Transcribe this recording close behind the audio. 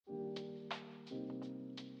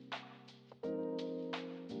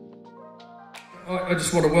I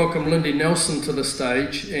just want to welcome Lindy Nelson to the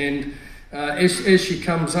stage, and as she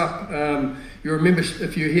comes up, you remember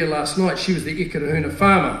if you were here last night, she was the Ikarahuna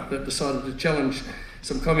farmer that decided to challenge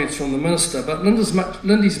some comments from the minister. But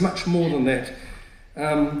Lindy's much more than that.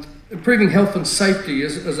 Improving health and safety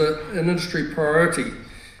is an industry priority,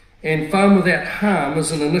 and Farm Without Harm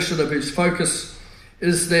is an initiative whose focus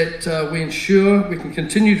is that we ensure we can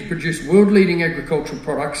continue to produce world-leading agricultural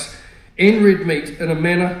products and red meat in a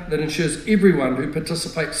manner that ensures everyone who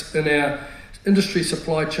participates in our industry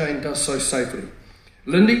supply chain does so safely.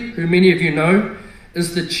 Lindy, who many of you know,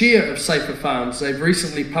 is the chair of Safer Farms. They've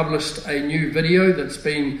recently published a new video that's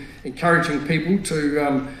been encouraging people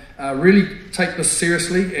to really take this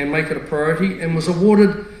seriously and make it a priority, and was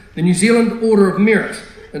awarded the New Zealand Order of Merit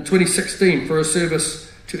in 2016 for her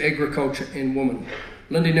service to agriculture and women.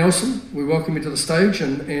 Lindy Nelson, we welcome you to the stage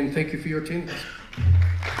and thank you for your attendance.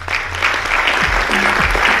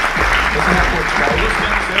 Listen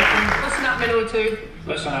up, Manawatu.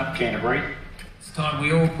 Listen up, Canterbury. It's time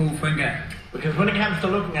we all pull finger. Because when it comes to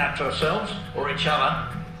looking after ourselves or each other,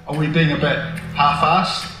 are we being a bit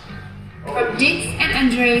half-assed? From deaths and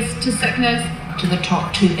injuries to sickness to the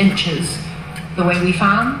top 2 inches, the way we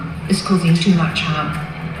farm is causing too much harm.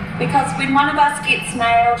 Because when one of us gets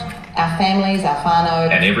nailed, our families, our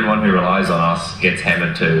whānau, and everyone who relies on us gets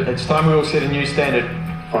hammered too. It's time we all set a new standard.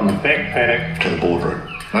 From the back paddock to the boardroom.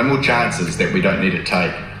 No more chances that we don't need to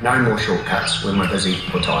take. No more shortcuts when we're busy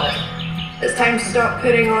or tired. It's time to stop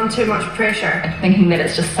putting on too much pressure and thinking that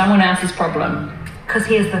it's just someone else's problem. Because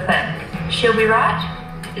here's the thing, she'll be right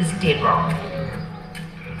is dead wrong.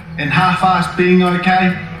 And half-assed being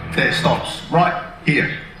okay, that stops right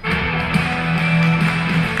here.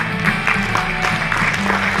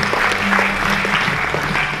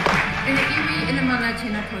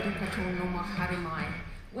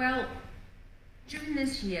 Well, during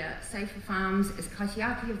this year, Safer Farms, as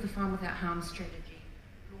kaitiaki of the Farm Without Harm strategy,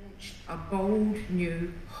 launched a bold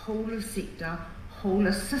new whole-of-sector,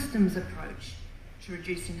 whole-of-systems approach to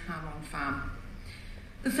reducing harm on farm.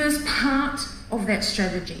 The first part of that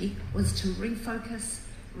strategy was to refocus,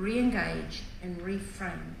 re-engage and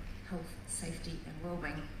reframe health, safety and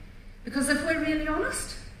wellbeing. Because if we're really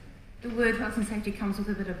honest, the word health and safety comes with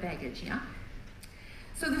a bit of baggage, yeah?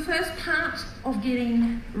 So the first part of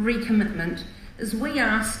getting recommitment is we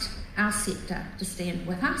asked our sector to stand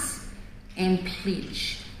with us and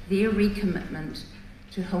pledge their recommitment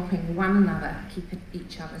to helping one another keep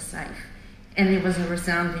each other safe. And there was a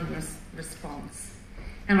resounding response.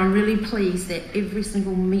 And I'm really pleased that every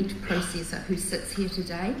single meat processor who sits here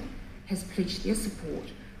today has pledged their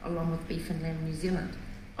support, along with Beef and Lamb New Zealand,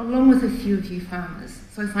 along with a few of you farmers.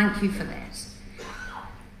 So thank you for that.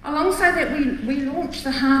 Alongside that, we launched the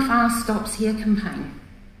Half-Assed Stops Here campaign.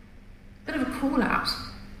 Bit of a call out,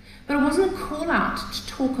 but it wasn't a call out to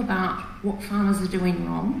talk about what farmers are doing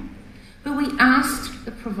wrong, but we asked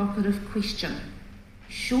the provocative question,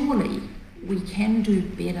 surely we can do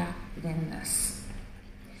better than this.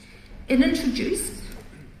 It introduced,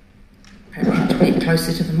 perhaps to get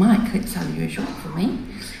closer to the mic, that's unusual for me,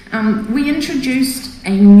 we introduced a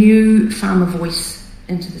new farmer voice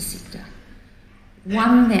into the sector.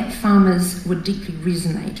 One that farmers would deeply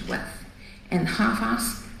resonate with, and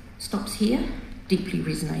Half-Assed Stops Here deeply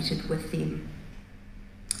resonated with them.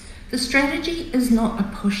 The strategy is not a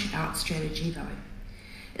push-out strategy though.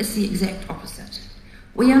 It's the exact opposite.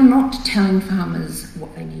 We are not telling farmers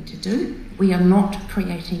what they need to do. We are not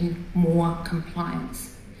creating more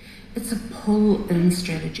compliance. It's a pull-in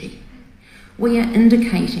strategy. We are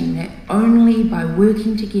indicating that only by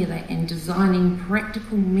working together and designing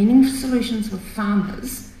practical, meaningful solutions with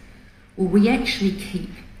farmers will we actually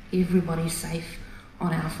keep everybody safe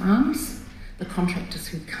on our farms. The contractors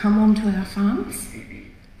who come onto our farms,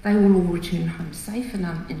 they will all return home safe and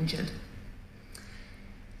uninjured.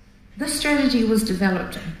 This strategy was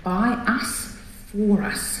developed by us, for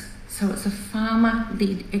us, so it's a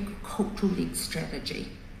farmer-led, agricultural-led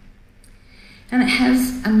strategy. And it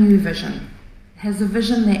has a new vision. Has a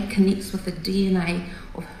vision that connects with the DNA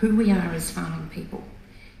of who we are as farming people.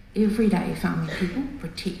 Everyday farming people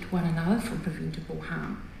protect one another from preventable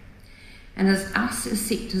harm. And as us as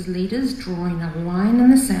sector's leaders drawing a line in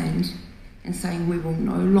the sand and saying we will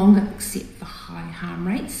no longer accept the high harm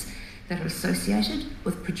rates that are associated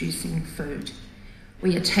with producing food.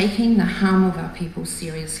 We are taking the harm of our people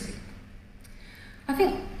seriously. I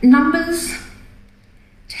think numbers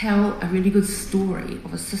tell a really good story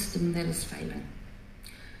of a system that is failing.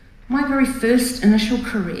 My very first initial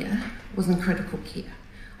career was in critical care.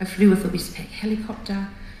 I flew with the Westpac helicopter.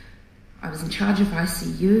 I was in charge of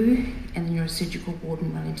ICU and the neurosurgical ward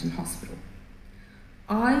in Wellington Hospital.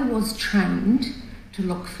 I was trained to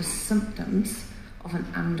look for symptoms of an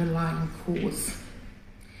underlying cause.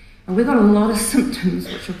 And we've got a lot of symptoms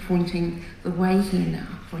which are pointing the way here now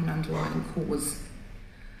for an underlying cause.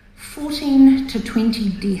 14 to 20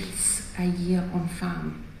 deaths a year on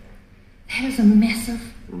farm. That has a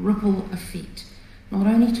massive ripple effect, not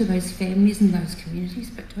only to those families and those communities,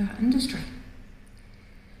 but to our industry.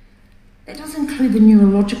 That does include the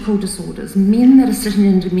neurological disorders, men that are sitting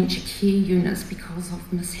in dementia care units because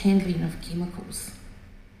of mishandling of chemicals,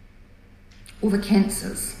 or the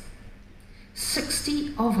cancers.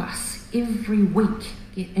 60 of us every week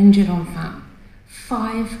get injured on farm.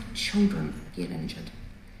 5 children get injured.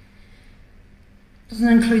 Doesn't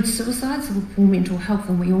include suicides or poor mental health,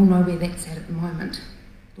 and we all know where that's at the moment.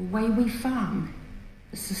 The way we farm,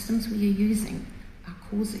 the systems we are using are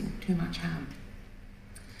causing too much harm.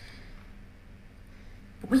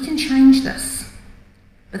 But we can change this,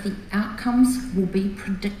 but the outcomes will be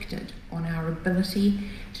predicted on our ability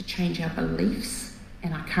to change our beliefs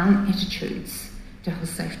and our current attitudes to health,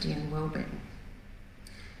 safety and well-being.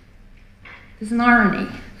 There's an irony.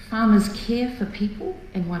 Farmers care for people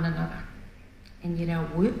and one another, and yet our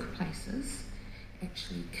workplaces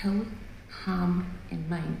actually kill, harm and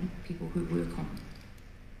maim people who work on them.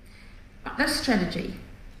 But this strategy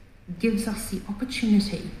gives us the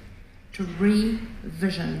opportunity to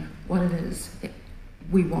revision what it is that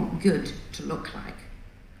we want good to look like.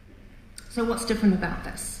 So what's different about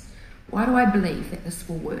this? Why do I believe that this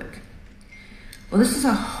will work? Well, this is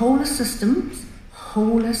a whole systems,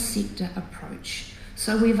 whole sector approach.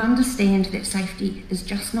 So we understand that safety is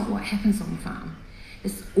just not what happens on farm.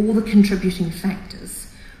 It's all the contributing factors,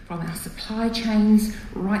 from our supply chains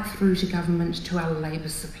right through to government to our labour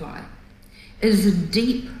supply. It is a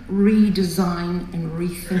deep redesign and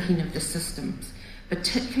rethinking of the systems,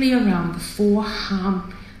 particularly around the 4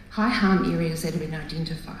 high harm areas that have been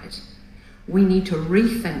identified. We need to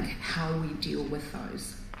rethink how we deal with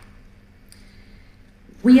those.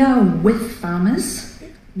 We are with farmers,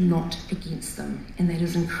 not against them, and that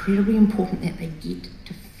is incredibly important that they get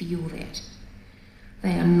to feel that.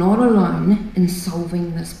 They are not alone in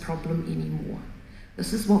solving this problem anymore.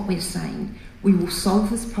 This is what we're saying. We will solve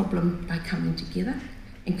this problem by coming together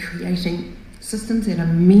and creating systems that are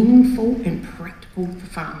meaningful and practical for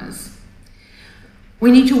farmers.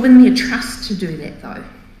 We need to win their trust to do that though.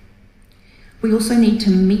 We also need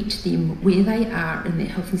to meet them where they are in their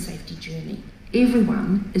health and safety journey.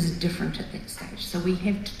 Everyone is different at that stage, so we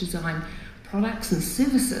have to design products and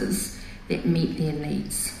services that meet their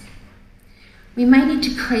needs. We may need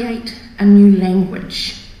to create a new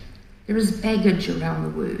language. There is baggage around the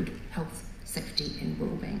word health, safety and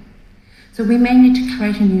well-being. So we may need to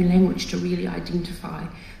create a new language to really identify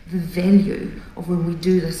the value of when we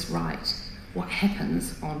do this right, what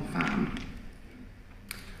happens on farm.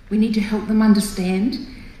 We need to help them understand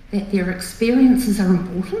that their experiences are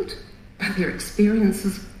important, but their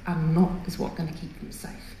experiences are not is what's going to keep them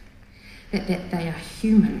safe. That they are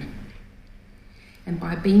human. And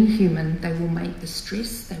by being human, they will make the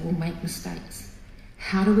stress, they will make mistakes.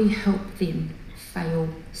 How do we help them fail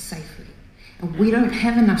safely? And we don't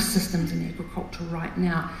have enough systems in agriculture right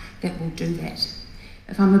now that will do that.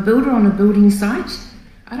 If I'm a builder on a building site,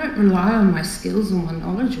 I don't rely on my skills or my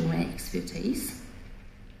knowledge or my expertise.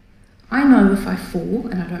 I know if I fall,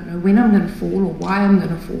 and I don't know when I'm going to fall or why I'm going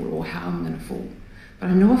to fall or how I'm going to fall. But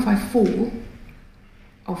I know if I fall,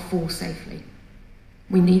 I'll fall safely.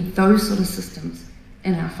 We need those sort of systems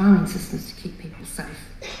in our farming systems to keep people safe.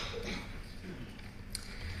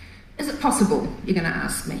 Is it possible, you're going to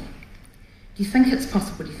ask me? Do you think it's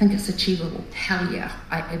possible? Do you think it's achievable? Hell yeah,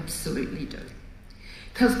 I absolutely do.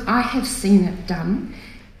 Because I have seen it done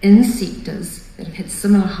in sectors that have had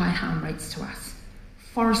similar high harm rates to us.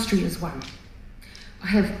 Forestry is one. I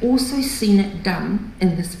have also seen it done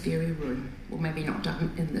in this very room. Well, maybe not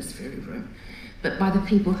done in this very room, but by the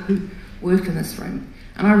people who work in this room.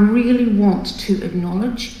 And I really want to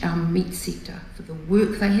acknowledge our meat sector for the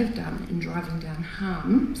work they have done in driving down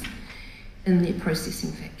harms in their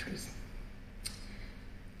processing factories.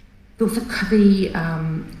 The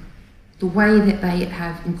way that they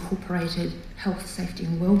have incorporated health, safety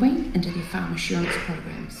and wellbeing into their farm assurance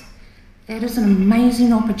programs. That is an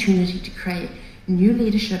amazing opportunity to create new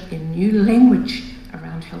leadership and new language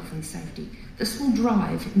around health and safety. This will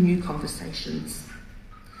drive new conversations.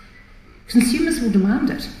 Consumers will demand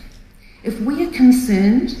it. If we are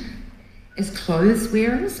concerned as clothes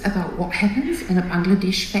wearers about what happens in a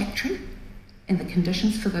Bangladesh factory and the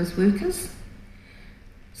conditions for those workers,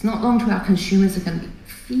 it's not long till our consumers are going to be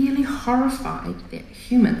fairly horrified that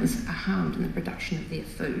humans are harmed in the production of their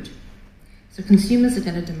food. So consumers are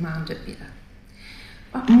going to demand it better.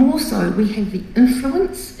 But more so, we have the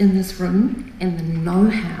influence in this room and the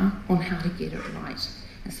know-how on how to get it right.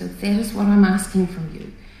 And so that is what I'm asking from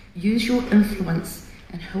you. Use your influence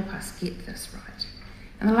and help us get this right.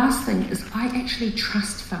 And the last thing is I actually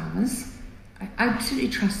trust farmers. I absolutely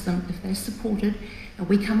trust them if they're supported and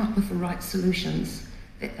we come up with the right solutions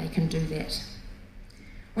that they can do that.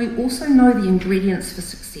 We also know the ingredients for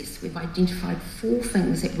success. We've identified 4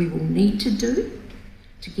 things that we will need to do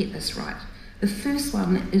to get this right. The first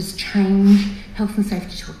one is change health and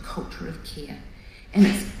safety to a culture of care. And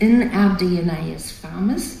it's in our DNA as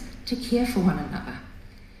farmers to care for one another.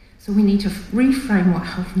 So we need to reframe what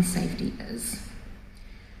health and safety is.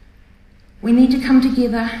 We need to come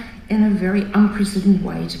together in a very unprecedented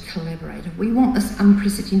way to collaborate. If we want this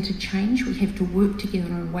unprecedented change, we have to work together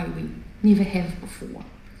in a way we never have before.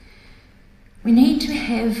 We need to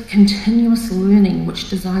have continuous learning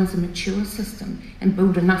which designs a mature system and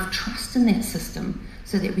build enough trust in that system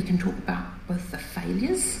so that we can talk about both the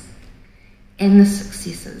failures and the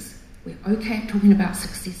successes. We're okay at talking about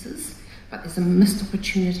successes, but there's a missed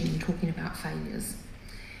opportunity in talking about failures.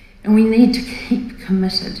 And we need to keep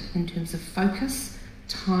committed in terms of focus,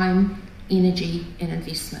 time, energy and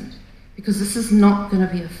investment, because this is not going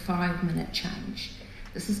to be a 5-minute change.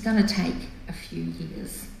 This is going to take a few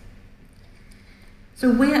years.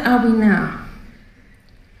 So where are we now?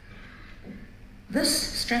 This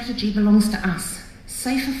strategy belongs to us.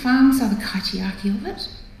 Safer farms are the kaitiaki of it.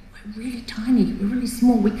 We're really tiny, we're really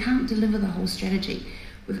small, we can't deliver the whole strategy.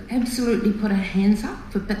 We've absolutely put our hands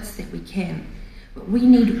up for bits that we can, but we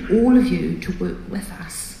need all of you to work with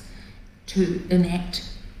us to enact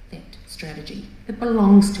that strategy. It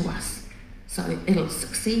belongs to us, so it'll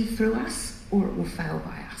succeed through us or it will fail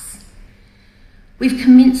by us. We've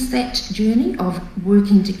commenced that journey of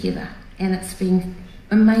working together, and it's been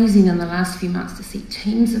amazing in the last few months to see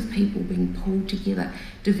teams of people being pulled together,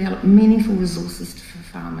 develop meaningful resources for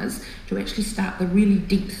farmers to actually start the really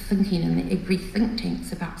deep thinking in the agri think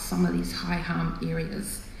tanks about some of these high harm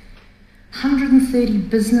areas. 130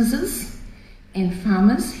 businesses and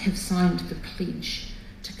farmers have signed the pledge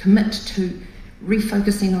to commit to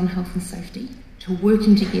refocusing on health and safety, to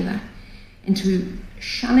working together, and to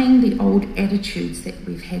shunning the old attitudes that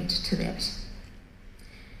we've had to that.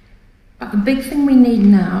 But the big thing we need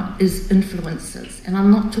now is influencers, and I'm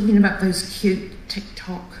not talking about those cute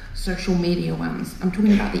TikTok social media ones. I'm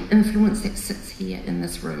talking about the influence that sits here in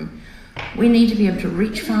this room. We need to be able to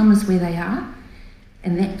reach farmers where they are,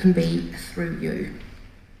 and that can be through you.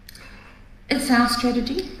 It's our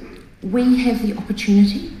strategy. We have the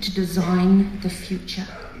opportunity to design the future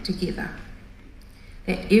together.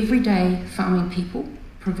 That everyday farming people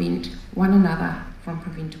prevent one another from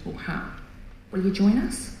preventable harm. Will you join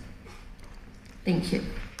us? Thank you.